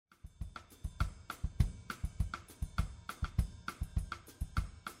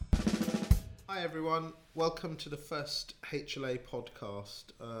Hi everyone, welcome to the first HLA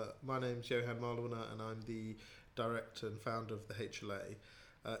podcast. My name's Johan Marlwana and I'm the director and founder of the HLA.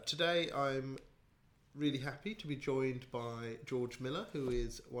 Today I'm really happy to be joined by George Miller, who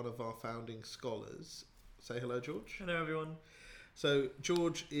is one of our founding scholars. Say hello, George. Hello everyone. So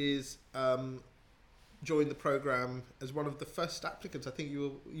George is joined the programme as one of the first applicants. I think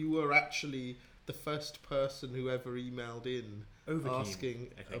you were actually the first person who ever emailed in asking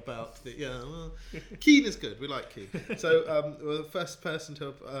about the keen is good. We like keen. So we're the first person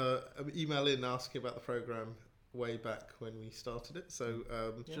to email in asking about the programme way back when we started it. So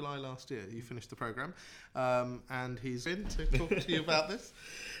July last year you finished the programme, and he's in to talk to you about this.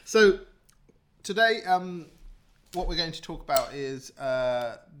 So today what we're going to talk about is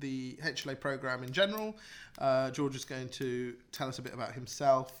the HLA programme in general. George is going to tell us a bit about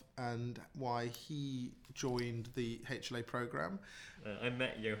himself and why he joined the HLA programme. I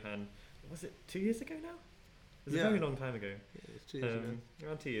met Johan, was it 2 years ago now? It was a very long time ago. Yeah, it's 2 years ago.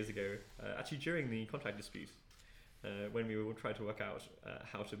 Around 2 years ago. Actually during the contract dispute, when we were trying to work out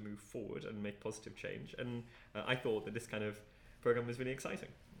how to move forward and make positive change. And I thought that this kind of programme was really exciting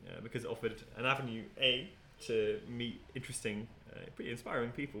because it offered an avenue, to meet interesting, pretty inspiring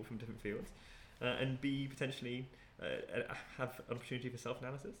people from different fields, and B, potentially have an opportunity for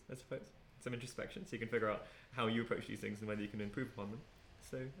self-analysis, I suppose, some introspection, so you can figure out how you approach these things and whether you can improve upon them.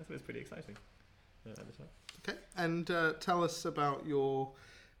 So I thought it was pretty exciting at the time. Okay, and tell us about your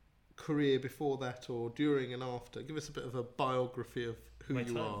career before that, or during and after. Give us a bit of a biography of who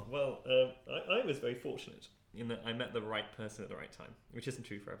you are. Well, I was very fortunate in that I met the right person at the right time, which isn't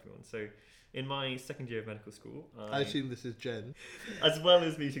true for everyone. So in my second year of medical school, I assume this is Jen. As well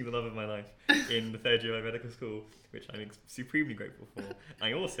as meeting the love of my life in the third year of medical school, which I'm supremely grateful for,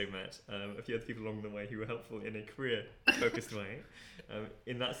 I also met a few other people along the way who were helpful in a career-focused way.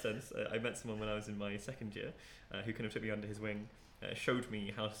 In that sense, I met someone when I was in my second year who kind of took me under his wing, showed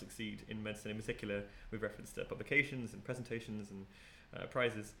me how to succeed in medicine, in particular with reference to publications and presentations and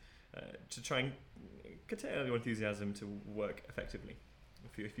prizes, to try and curtail your enthusiasm to work effectively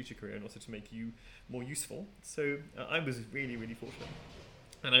for your future career and also to make you more useful. So I was really, really fortunate,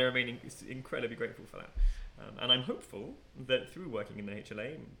 and I remain incredibly grateful for that. And I'm hopeful that through working in the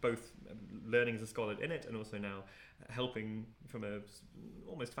HLA, both learning as a scholar in it and also now helping from a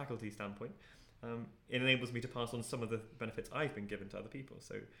almost faculty standpoint, it enables me to pass on some of the benefits I've been given to other people.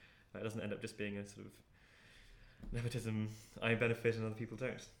 So it doesn't end up just being a sort of nepotism, I benefit and other people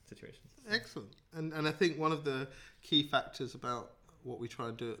don't situation. Excellent. And I think one of the key factors about what we try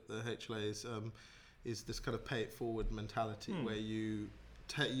and do at the HLA is this kind of pay it forward mentality, where you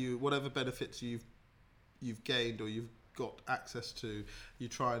whatever benefits you've gained or you've got access to, you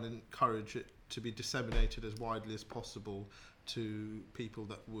try and encourage it to be disseminated as widely as possible to people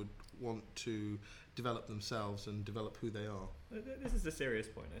that would want to develop themselves and develop who they are. This is a serious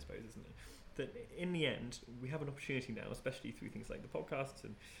point, I suppose, isn't it? That in the end, we have an opportunity now, especially through things like the podcasts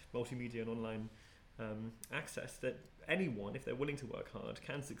and multimedia and online access, that anyone, if they're willing to work hard,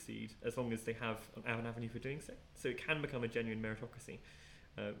 can succeed as long as they have an avenue for doing so. So it can become a genuine meritocracy,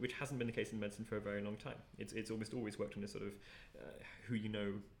 which hasn't been the case in medicine for a very long time. It's almost always worked on a sort of who you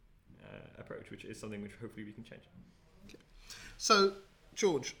know approach, which is something which hopefully we can change. Okay. So,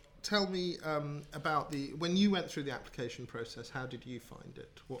 George, tell me about when you went through the application process. How did you find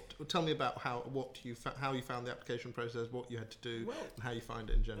it? Tell me about how you found the application process, what you had to do, and how you find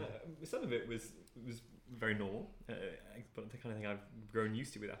it in general. Some of it was very normal, but the kind of thing I've grown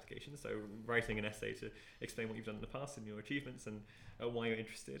used to with applications. So writing an essay to explain what you've done in the past and your achievements and why you're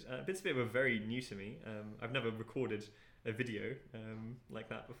interested. Bits of it were very new to me. I've never recorded a video like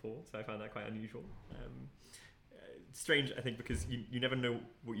that before, so I found that quite unusual. Strange, I think, because you never know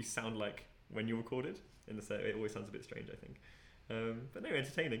what you sound like when you record it, and so it always sounds a bit strange, I think. But no,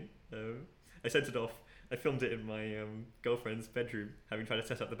 entertaining. I sent it off. I filmed it in my girlfriend's bedroom, having tried to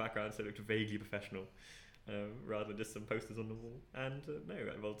set up the background so it looked vaguely professional, rather than just some posters on the wall. And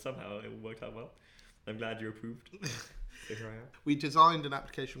somehow it worked out well. I'm glad you approved. So here I am. We designed an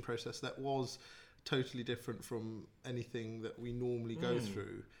application process that was totally different from anything that we normally go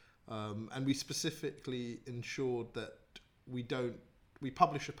through. And we specifically ensured that we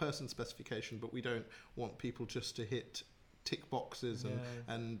publish a person specification, but we don't want people just to hit tick boxes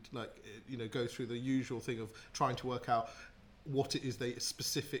and go through the usual thing of trying to work out what it is they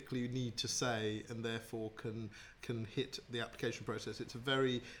specifically need to say and therefore can hit the application process. It's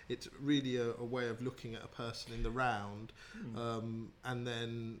really a way of looking at a person in the round and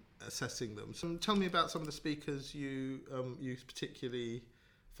then assessing them. So tell me about some of the speakers you particularly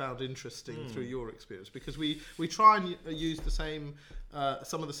found interesting through your experience? Because we try and use the same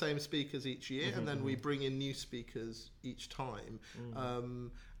some of the same speakers each year, and then we bring in new speakers each time.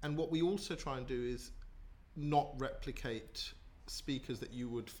 And what we also try and do is not replicate speakers that you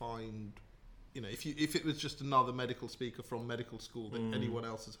would find, if it was just another medical speaker from medical school that anyone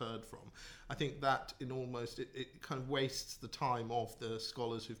else has heard from. I think that it kind of wastes the time of the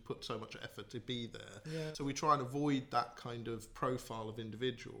scholars who've put so much effort to be there. Yeah. So we try and avoid that kind of profile of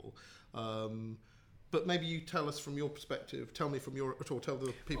individual. But maybe you tell us from your perspective, tell the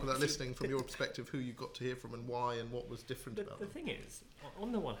people that are listening from your perspective who you got to hear from and why and what was different about them. The thing is,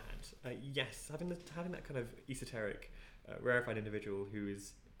 on the one hand, yes, having that kind of esoteric, rarefied individual who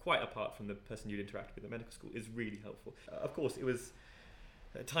is quite apart from the person you'd interact with at medical school is really helpful. Of course, it was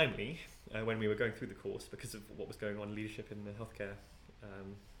timely when we were going through the course because of what was going on in leadership in the healthcare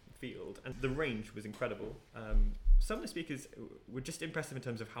field, and the range was incredible. Some of the speakers were just impressive in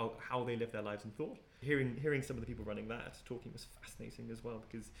terms of how they lived their lives and thought. Hearing some of the people running that talking was fascinating as well,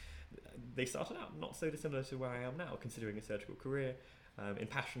 because they started out not so dissimilar to where I am now, considering a surgical career,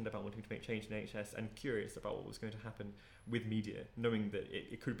 impassioned about wanting to make change in NHS, and curious about what was going to happen with media, knowing that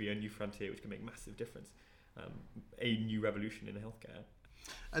it could be a new frontier which could make massive difference, a new revolution in healthcare.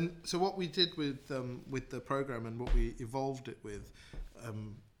 And so what we did with the programme and what we evolved it with,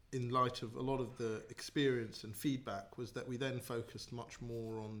 in light of a lot of the experience and feedback, was that we then focused much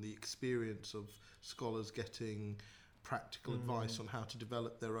more on the experience of scholars getting practical advice on how to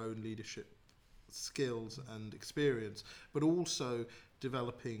develop their own leadership skills and experience, but also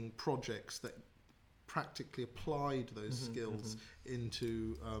developing projects that practically applied those skills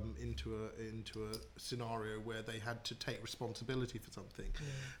into a scenario where they had to take responsibility for something.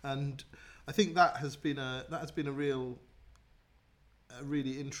 And I think that has been a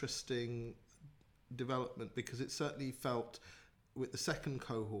really interesting development, because it certainly felt with the second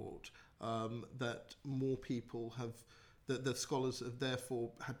cohort that more people that the scholars have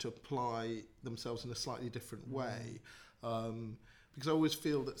therefore had to apply themselves in a slightly different way. Because I always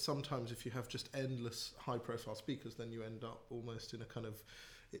feel that sometimes if you have just endless high profile speakers, then you end up almost in a kind of,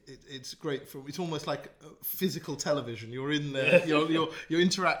 it's almost like physical television. You're in there, you're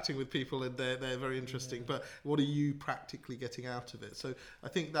interacting with people, and they're very interesting. But what are you practically getting out of it? So I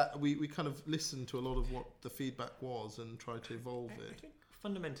think that we kind of listened to a lot of what the feedback was and tried to evolve it. I think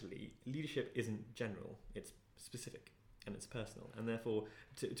fundamentally, leadership isn't general; it's specific and it's personal. And therefore,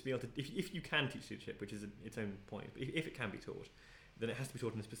 to be able to, if you can teach leadership, which is its own point, but if it can be taught, then it has to be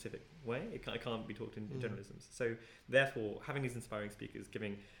taught in a specific way. It can't be taught in generalisms. So therefore, having these inspiring speakers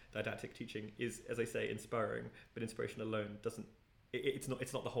giving didactic teaching is, as I say, inspiring, but inspiration alone doesn't, it's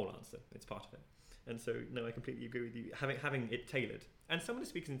not the whole answer. It's part of it. And so, no, I completely agree with you. Having it tailored. And some of the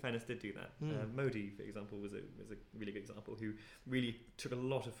speakers, in fairness, did do that. Modi, for example, was a really good example, who really took a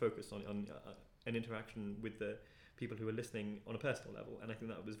lot of focus on an interaction with the people who were listening on a personal level, and I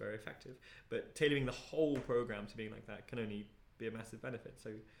think that was very effective. But tailoring the whole program to being like that can only be a massive benefit. So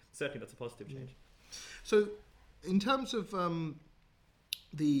certainly that's a positive change. So in terms of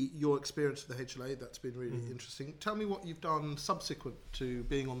your experience with the HLA, that's been really interesting. Tell me what you've done subsequent to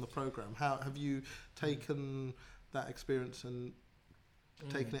being on the programme. How have you taken that experience and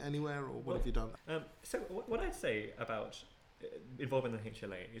taken it anywhere, or what have you done? So what I'd say about involvement in the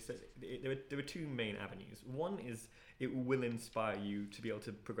HLA is that there were two main avenues. One is it will inspire you to be able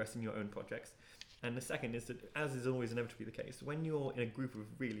to progress in your own projects. And the second is that, as is always inevitably the case, when you're in a group of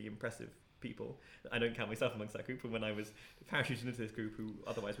really impressive people, I don't count myself amongst that group, but when I was parachuted into this group who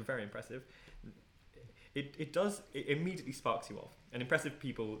otherwise were very impressive, it immediately sparks you off. And impressive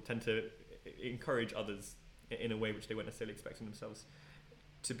people tend to encourage others in a way which they weren't necessarily expecting themselves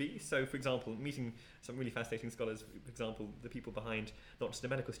to be. So, for example, meeting some really fascinating scholars, for example, the people behind Not Just a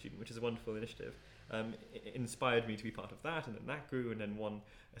Medical Student, which is a wonderful initiative, it inspired me to be part of that, and then that grew, and then won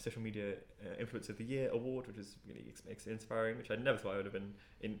a Social Media Influencer of the Year award, which was really inspiring, which I never thought I would have been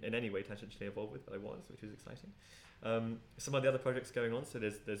in any way tangentially involved with, but I was, which was exciting. Some of the other projects going on, so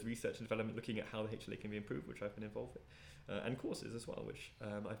there's research and development looking at how the HLA can be improved, which I've been involved with, and courses as well, which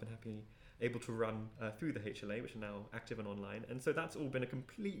I've been able to run through the HLA, which are now active and online. And so that's all been a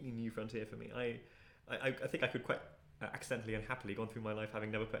completely new frontier for me. I think I could quite accidentally and happily gone through my life having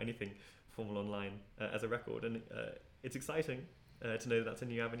never put anything formal online as a record, and it's exciting to know that that's a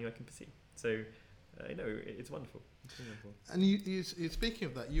new avenue I can pursue. So it's wonderful. And you speaking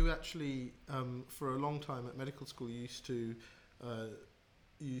of that, you actually for a long time at medical school you used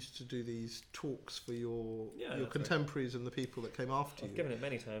to do these talks for your contemporaries and the people that came after you. I've given it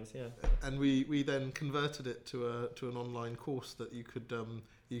many times, yeah. And we then converted it to an online course that you could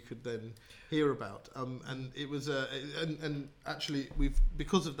you could then hear about. And it was and actually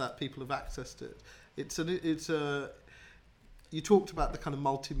because of that, people have accessed it. It's a you talked about the kind of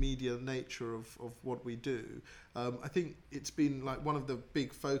multimedia nature of what we do. I think it's been like one of the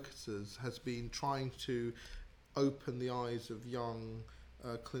big focuses has been trying to open the eyes of young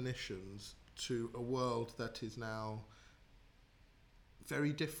clinicians to a world that is now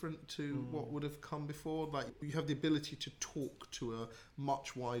very different to what would have come before. Like, you have the ability to talk to a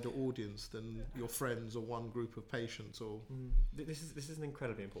much wider audience than your friends or one group of patients. Or this is an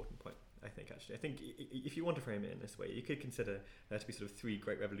incredibly important point, I think. Actually, I think if you want to frame it in this way, you could consider there to be sort of three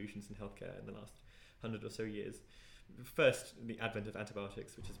great revolutions in healthcare in the last 100 or so years. First, the advent of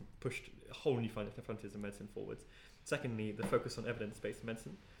antibiotics, which has pushed a whole new frontiers of medicine forwards. Secondly, the focus on evidence-based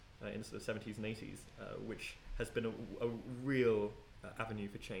medicine in the sort of 70s and 80s, which has been a real avenue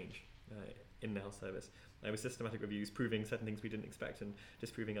for change in the health service. With systematic reviews proving certain things we didn't expect and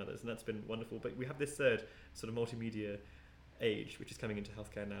disproving others, and that's been wonderful. But we have this third sort of multimedia age which is coming into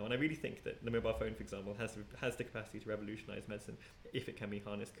healthcare now, and I really think that the mobile phone, for example, has the capacity to revolutionise medicine if it can be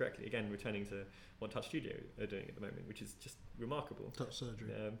harnessed correctly. Again, returning to what Touch Studio are doing at the moment, which is just remarkable. Touch surgery.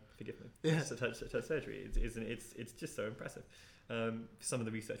 Forgive me. Yeah. Touch surgery. It's just so impressive. Some of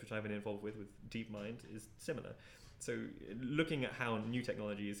the research which I've been involved with DeepMind is similar. So looking at how new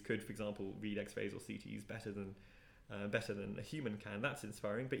technologies could, for example, read X-rays or CTs better than a human can, that's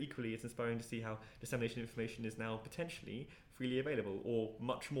inspiring. But equally, it's inspiring to see how dissemination of information is now potentially freely available or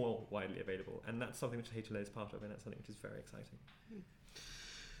much more widely available. And that's something which HLA is part of, and that's something which is very exciting.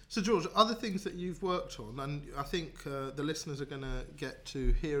 So, George, other things that you've worked on, and I think the listeners are going to get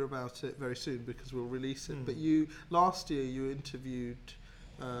to hear about it very soon because we'll release it. But last year you interviewed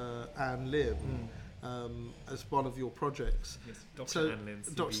Anne Lim. As one of your projects. Yes, Dr. Anne Lim,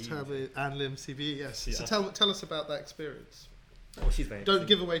 CBE. Dr. Anne Lim, CBE, yes. Yeah. So tell us about that experience. Well, she's very Don't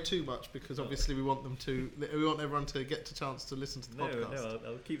give away too much because obviously we want everyone to get a chance to listen to the podcast. No,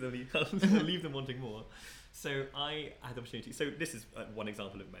 I'll keep them. I'll leave them wanting more. So I had the opportunity. So this is one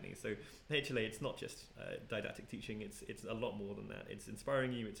example of many. So the HLA, it's not just didactic teaching. It's a lot more than that. It's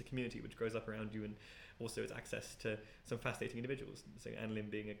inspiring you. It's a community which grows up around you, and also it's access to some fascinating individuals. So Anne Lim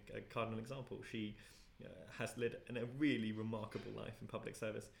being a cardinal example. She has led a really remarkable life in public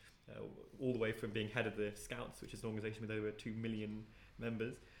service, all the way from being head of the Scouts, which is an organisation with over 2 million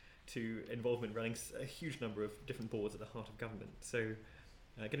members, to involvement running a huge number of different boards at the heart of government. So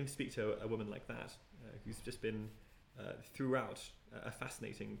getting to speak to a woman like that, who's just been throughout a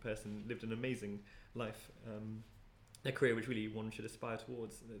fascinating person, lived an amazing life, a career which really one should aspire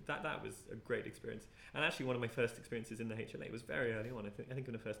towards. That was a great experience, and actually one of my first experiences in the HLA was very early on. I think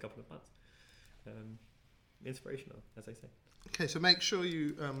in the first couple of months. Inspirational, as I say. Okay, so make sure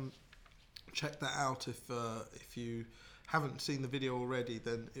you check that out. If you haven't seen the video already,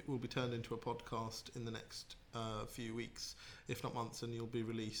 then it will be turned into a podcast in the next few weeks, if not months, and you'll be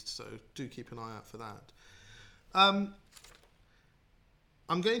released. So do keep an eye out for that. I'm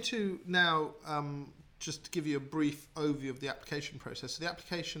going to now just give you a brief overview of the application process. So the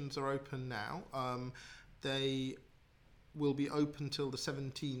applications are open now. They will be open till the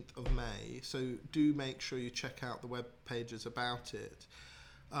 17th of May, so do make sure you check out the web pages about it.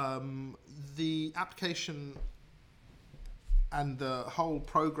 The application and the whole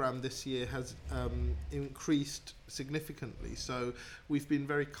program this year has increased significantly, so we've been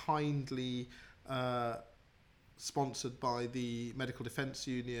very kindly sponsored by the Medical Defence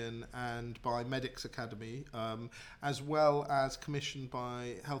Union and by Medics Academy, as well as commissioned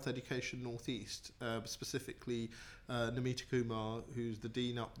by Health Education North East, specifically Namita Kumar, who's the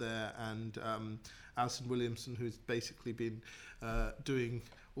Dean up there, and Alison Williamson, who's basically been doing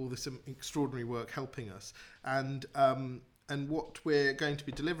all this extraordinary work helping us. And what we're going to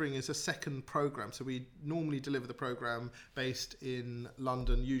be delivering is a second programme. So we normally deliver the programme based in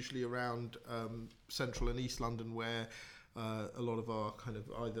London, usually around central and east London, where a lot of our kind of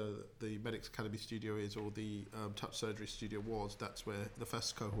either the Medics Academy studio is or the Touch Surgery studio was. That's where the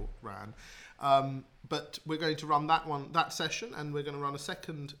first cohort ran. But we're going to run that session, and we're going to run a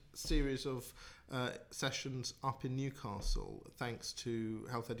second series of sessions up in Newcastle, thanks to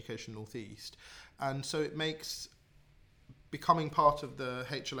Health Education North East. And so it makes becoming part of the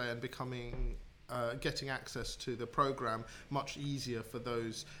HLA and becoming getting access to the programme much easier for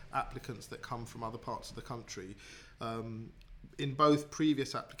those applicants that come from other parts of the country. In both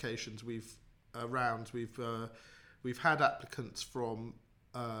previous applications we've had applicants from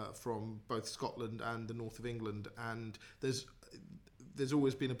both Scotland and the north of England, and there's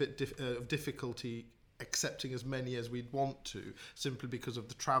always been a bit of difficulty accepting as many as we'd want to, simply because of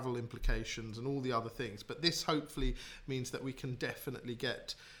the travel implications and all the other things. But this hopefully means that we can definitely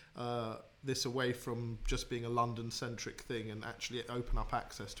get this away from just being a London-centric thing and actually open up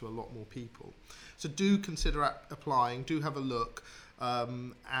access to a lot more people. So do consider applying, do have a look,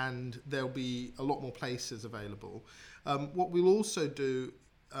 and there'll be a lot more places available. What we'll also do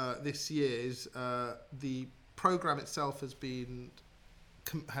this year is the programme itself has been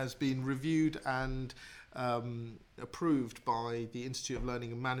reviewed and approved by the Institute of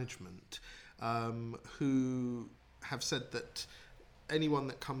Learning and Management, who have said that anyone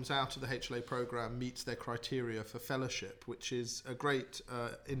that comes out of the HLA programme meets their criteria for fellowship, which is a great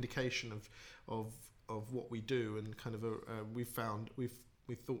indication of what we do, and kind of we've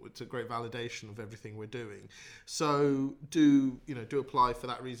thought it's a great validation of everything we're doing. So do apply for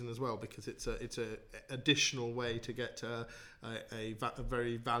that reason as well, because it's a additional way to get a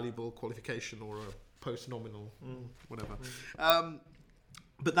very valuable qualification or a post-nominal whatever.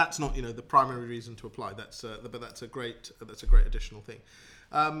 But that's not the primary reason to apply. But that's a great additional thing.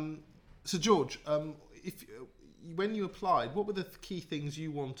 So George, when you applied, what were the key things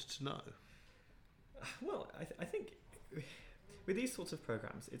you wanted to know? Well, I think with these sorts of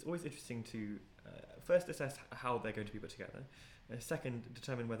programs, it's always interesting to first assess how they're going to be put together. Second,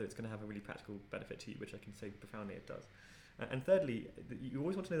 determine whether it's going to have a really practical benefit to you, which I can say profoundly it does. And thirdly, you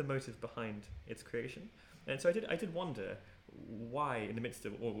always want to know the motive behind its creation. And so I did wonder why, in the midst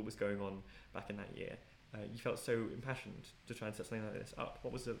of all what was going on back in that year, you felt so impassioned to try and set something like this up.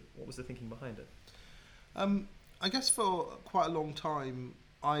 What was the thinking behind it? I guess for quite a long time,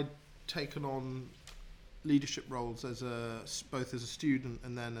 I'd taken on leadership roles both as a student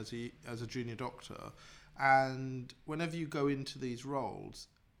and then as a junior doctor, and whenever you go into these roles,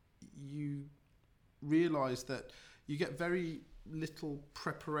 you realise that you get very little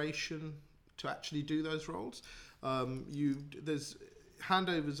preparation to actually do those roles. There's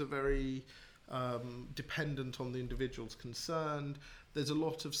handovers are very dependent on the individuals concerned. There's a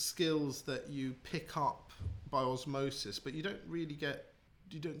lot of skills that you pick up by osmosis, but you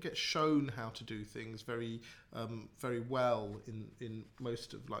don't get shown how to do things very well in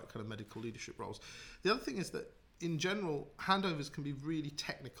most of kind of medical leadership roles. The other thing is that in general, handovers can be really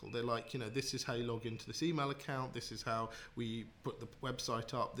technical. They're like, this is how you log into this email account, this is how we put the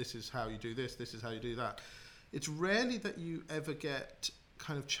website up, this is how you do this is how you do that. It's rarely that you ever get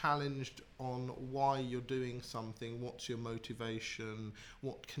kind of challenged on why you're doing something, what's your motivation,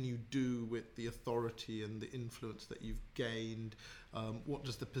 what can you do with the authority and the influence that you've gained, what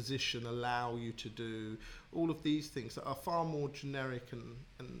does the position allow you to do, all of these things that are far more generic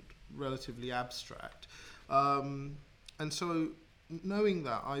and relatively abstract. And so knowing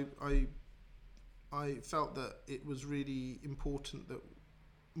that, I felt that it was really important that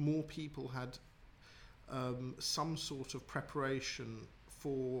more people had some sort of preparation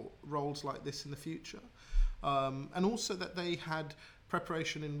for roles like this in the future, and also that they had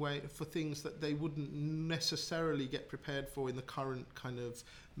preparation for things that they wouldn't necessarily get prepared for in the current kind of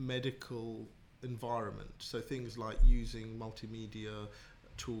medical environment. So things like using multimedia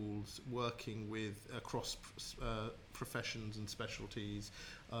tools, working with across professions and specialties,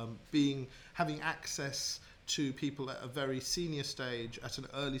 having access to people at a very senior stage, at an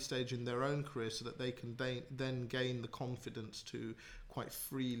early stage in their own career, so that they can then gain the confidence to quite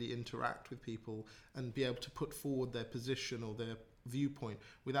freely interact with people and be able to put forward their position or their viewpoint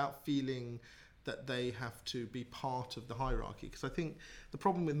without feeling that they have to be part of the hierarchy. Because I think the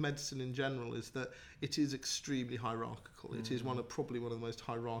problem with medicine in general is that it is extremely hierarchical. Mm-hmm. It is probably one of the most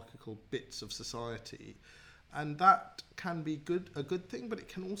hierarchical bits of society. And that can be a good thing, but it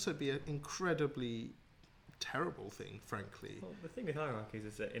can also be an incredibly terrible thing, frankly. Well, the thing with hierarchies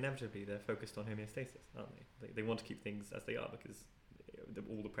is that inevitably they're focused on homeostasis, aren't they? They want to keep things as they are because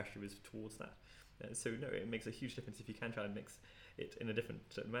all the pressure is towards that. So no, it makes a huge difference if you can try and mix it in a different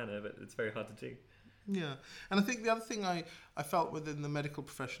manner, but it's very hard to do. Yeah, and I think the other thing I felt within the medical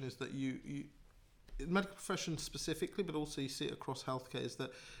profession is that you in medical profession specifically, but also you see it across healthcare, is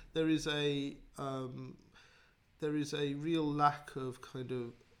that there is a real lack of kind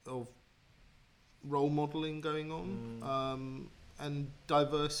of role modelling going on, and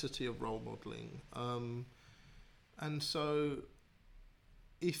diversity of role modelling, and so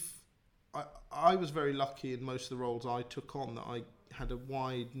if I was very lucky in most of the roles I took on, that I had a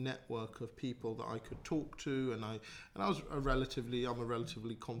wide network of people that I could talk to, and I'm a relatively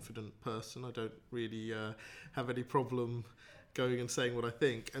confident person. I don't really have any problem going and saying what I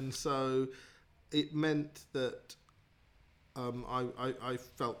think, and so it meant that I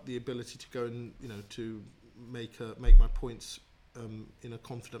felt the ability to go and to make my points in a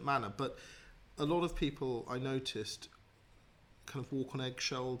confident manner. But a lot of people I noticed kind of walk on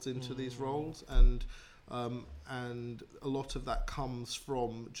eggshells into these roles, and a lot of that comes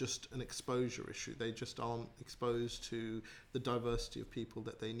from just an exposure issue. They just aren't exposed to the diversity of people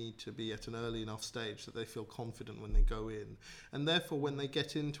that they need to be at an early enough stage that they feel confident when they go in. And therefore, when they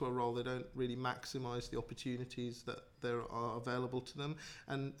get into a role, they don't really maximise the opportunities that there are available to them.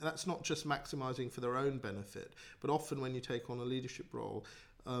 And that's not just maximising for their own benefit, but often when you take on a leadership role,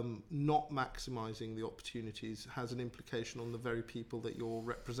 not maximising the opportunities has an implication on the very people that you're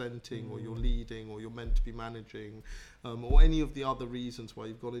representing or you're leading or you're meant to be managing, or any of the other reasons why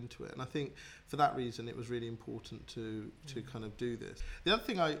you've got into it. And I think for that reason it was really important to kind of do this. The other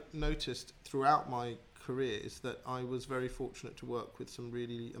thing I noticed throughout my career is that I was very fortunate to work with some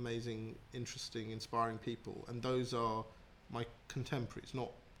really amazing, interesting, inspiring people, and those are my contemporaries, not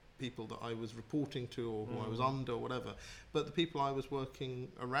people that I was reporting to or who I was under or whatever, but the people I was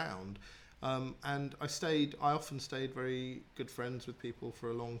working around. And I often stayed very good friends with people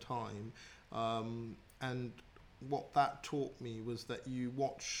for a long time. And what that taught me was that you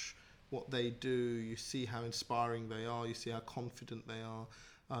watch what they do, you see how inspiring they are, you see how confident they are,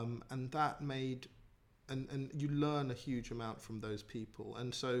 and that made... And you learn a huge amount from those people.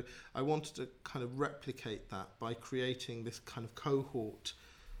 And so I wanted to kind of replicate that by creating this kind of cohort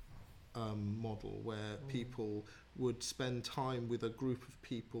model where people would spend time with a group of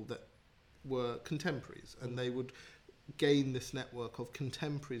people that were contemporaries, and they would gain this network of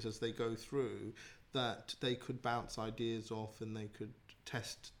contemporaries as they go through, that they could bounce ideas off and they could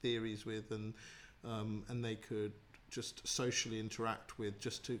test theories with, and they could just socially interact with,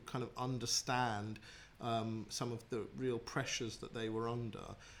 just to kind of understand some of the real pressures that they were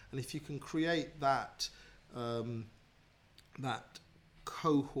under. And if you can create that that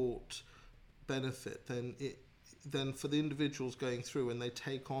cohort benefit, then for the individuals going through, when they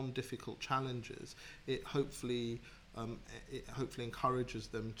take on difficult challenges, it hopefully encourages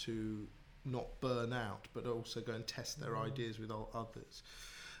them to not burn out, but also go and test their ideas with others.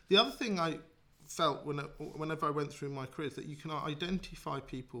 The other thing I felt whenever I went through my career is that you can identify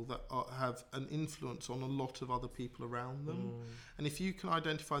people that have an influence on a lot of other people around them, and if you can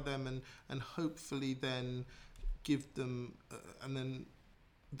identify them and hopefully then give them and then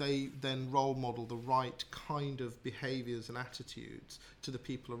they then role model the right kind of behaviours and attitudes to the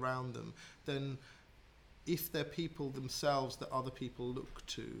people around them, then if they're people themselves that other people look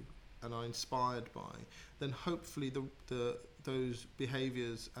to and are inspired by, then hopefully those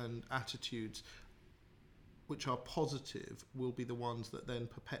behaviours and attitudes which are positive will be the ones that then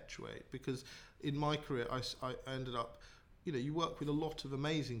perpetuate. Because in my career I ended up, you work with a lot of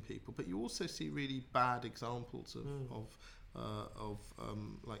amazing people, but you also see really bad examples of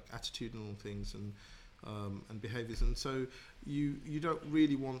like attitudinal things and behaviours, and so you don't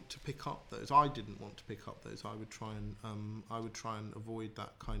really want to pick up those. I didn't want to pick up those. I would try and avoid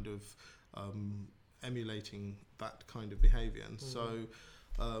that kind of emulating that kind of behaviour. And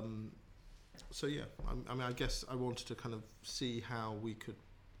so yeah, I mean, I guess I wanted to kind of see how we could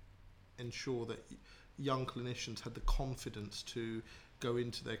ensure that young clinicians had the confidence to go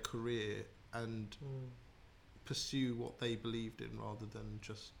into their career and pursue what they believed in, rather than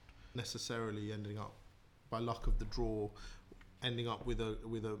just necessarily ending up, by luck of the draw, ending up with a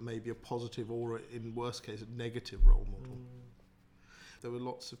maybe a positive, or in worst case a negative role model. There were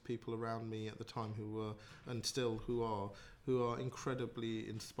lots of people around me at the time who were, and still who are incredibly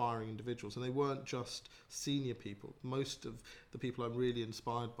inspiring individuals, and they weren't just senior people. Most of the people I'm really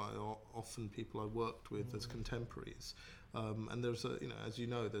inspired by are often people I worked with as contemporaries, and there's as you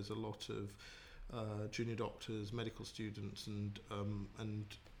know, there's a lot of junior doctors, medical students, and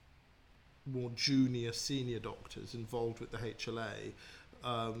more junior senior doctors involved with the HLA,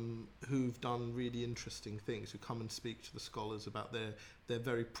 who've done really interesting things, who come and speak to the scholars about their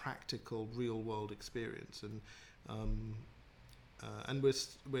very practical real world experience, and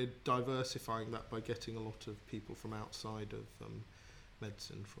we're diversifying that by getting a lot of people from outside of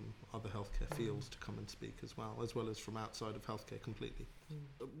medicine, from other healthcare fields, to come and speak as well as from outside of healthcare completely.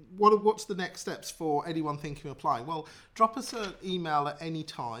 What's the next steps for anyone thinking of applying? Well, drop us an email at any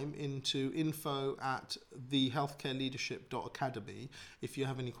time into info@thehealthcareleadership.academy if you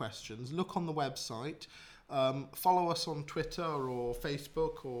have any questions. Look on the website. Follow us on Twitter or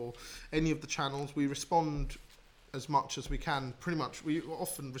Facebook or any of the channels. We respond as much as we can. Pretty much, we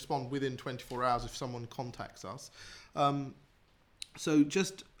often respond within 24 hours if someone contacts us. So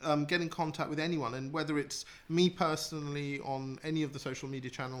just get in contact with anyone, and whether it's me personally on any of the social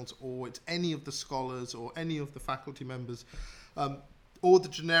media channels, or it's any of the scholars or any of the faculty members, or the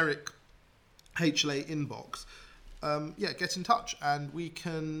generic HLA inbox, get in touch, and we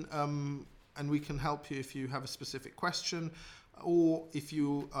can and we can help you if you have a specific question, or if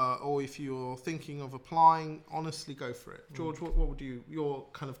you're thinking of applying. Honestly, go for it. George, what would your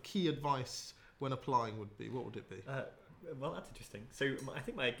kind of key advice when applying would be? What would it be? Well, that's interesting. So I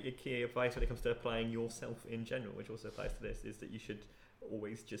think my key advice when it comes to applying yourself in general, which also applies to this, is that you should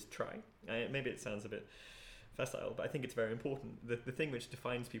always just try. Maybe it sounds a bit facile, but I think it's very important. The thing which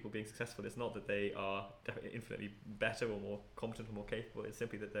defines people being successful is not that they are infinitely better or more competent or more capable. It's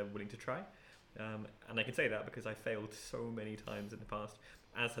simply that they're willing to try. And I can say that because I failed so many times in the past,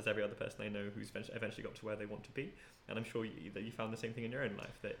 as has every other person I know who's eventually got to where they want to be. And I'm sure that you found the same thing in your own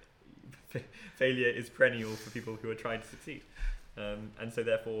life, that failure is perennial for people who are trying to succeed. And so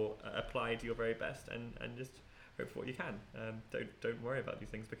therefore apply to your very best and just hope for what you can. Don't worry about these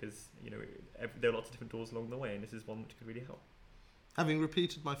things, because there are lots of different doors along the way, and this is one which could really help. Having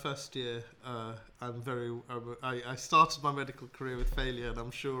repeated my first year, I started my medical career with failure, and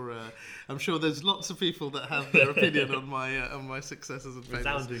I'm sure there's lots of people that have their opinion on my successes and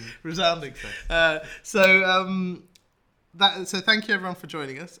failures. Resounding. So thank you everyone for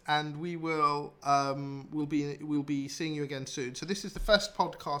joining us, and we'll be seeing you again soon. So this is the first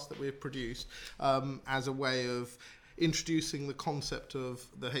podcast that we've produced as a way of introducing the concept of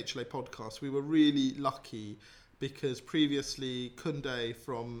the HLA podcast. We were really lucky because previously Kunde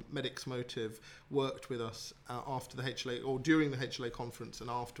from Medics Motive worked with us after the HLA, or during the HLA conference and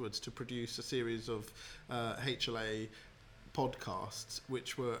afterwards, to produce a series of HLA podcasts,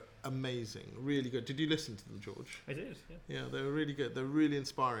 which were amazing, really good. Did you listen to them, George? I did, yeah. Yeah, they were really good. They're really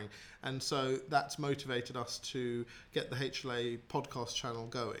inspiring. And so that's motivated us to get the HLA podcast channel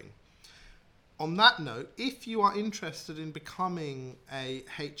going. On that note, if you are interested in becoming a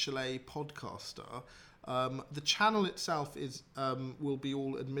HLA podcaster, the channel itself will be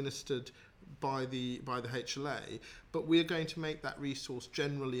all administered by the HLA, but we're going to make that resource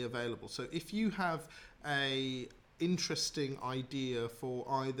generally available. So if you have a interesting idea for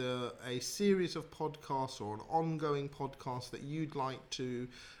either a series of podcasts or an ongoing podcast that you'd like to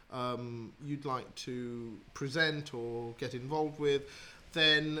present or get involved with,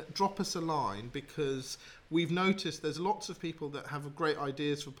 then drop us a line, because we've noticed there's lots of people that have great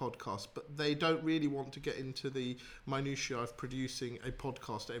ideas for podcasts, but they don't really want to get into the minutiae of producing a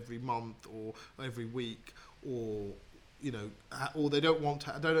podcast every month or every week, or or they don't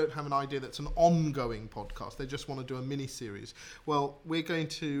have an idea that's an ongoing podcast. They just want to do a mini series. Well, we're going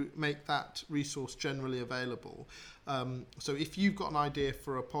to make that resource generally available. So if you've got an idea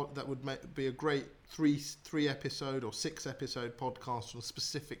for a pod that would be a great three episode or 6 episode podcast on a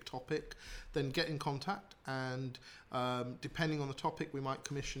specific topic, then get in contact, and depending on the topic, we might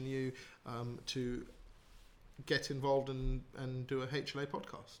commission you to get involved and do a HLA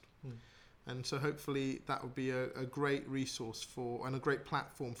podcast. And so hopefully that would be a great resource and a great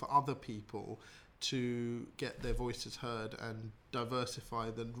platform for other people to get their voices heard and diversify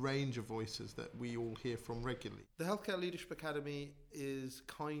the range of voices that we all hear from regularly. The Healthcare Leadership Academy is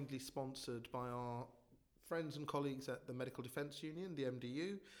kindly sponsored by our friends and colleagues at the Medical Defence Union, the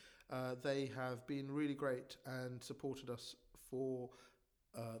MDU. They have been really great and supported us for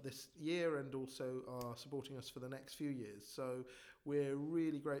this year, and also are supporting us for the next few years. So we're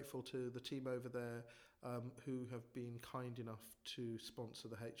really grateful to the team over there who have been kind enough to sponsor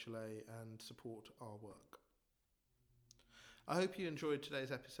the HLA and support our work. I hope you enjoyed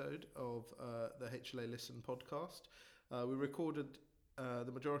today's episode of the HLA Listen podcast. We recorded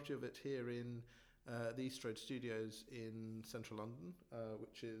the majority of it here in the East Road Studios in central London,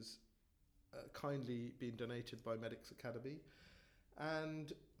 which is kindly been donated by Medics Academy.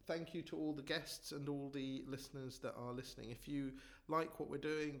 And thank you to all the guests and all the listeners that are listening. If you like what we're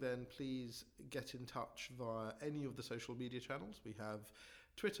doing, then please get in touch via any of the social media channels. We have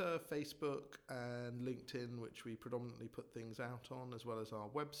Twitter, Facebook, and LinkedIn, which we predominantly put things out on, as well as our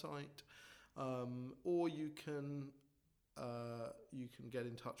website. Or you can get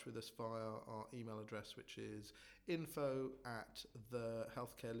in touch with us via our email address, which is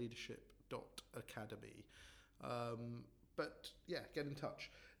info@thehealthcareleadership.academy. But yeah, get in touch.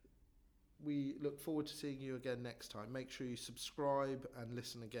 We look forward to seeing you again next time. Make sure you subscribe and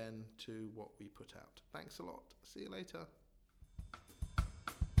listen again to what we put out. Thanks a lot. See you later.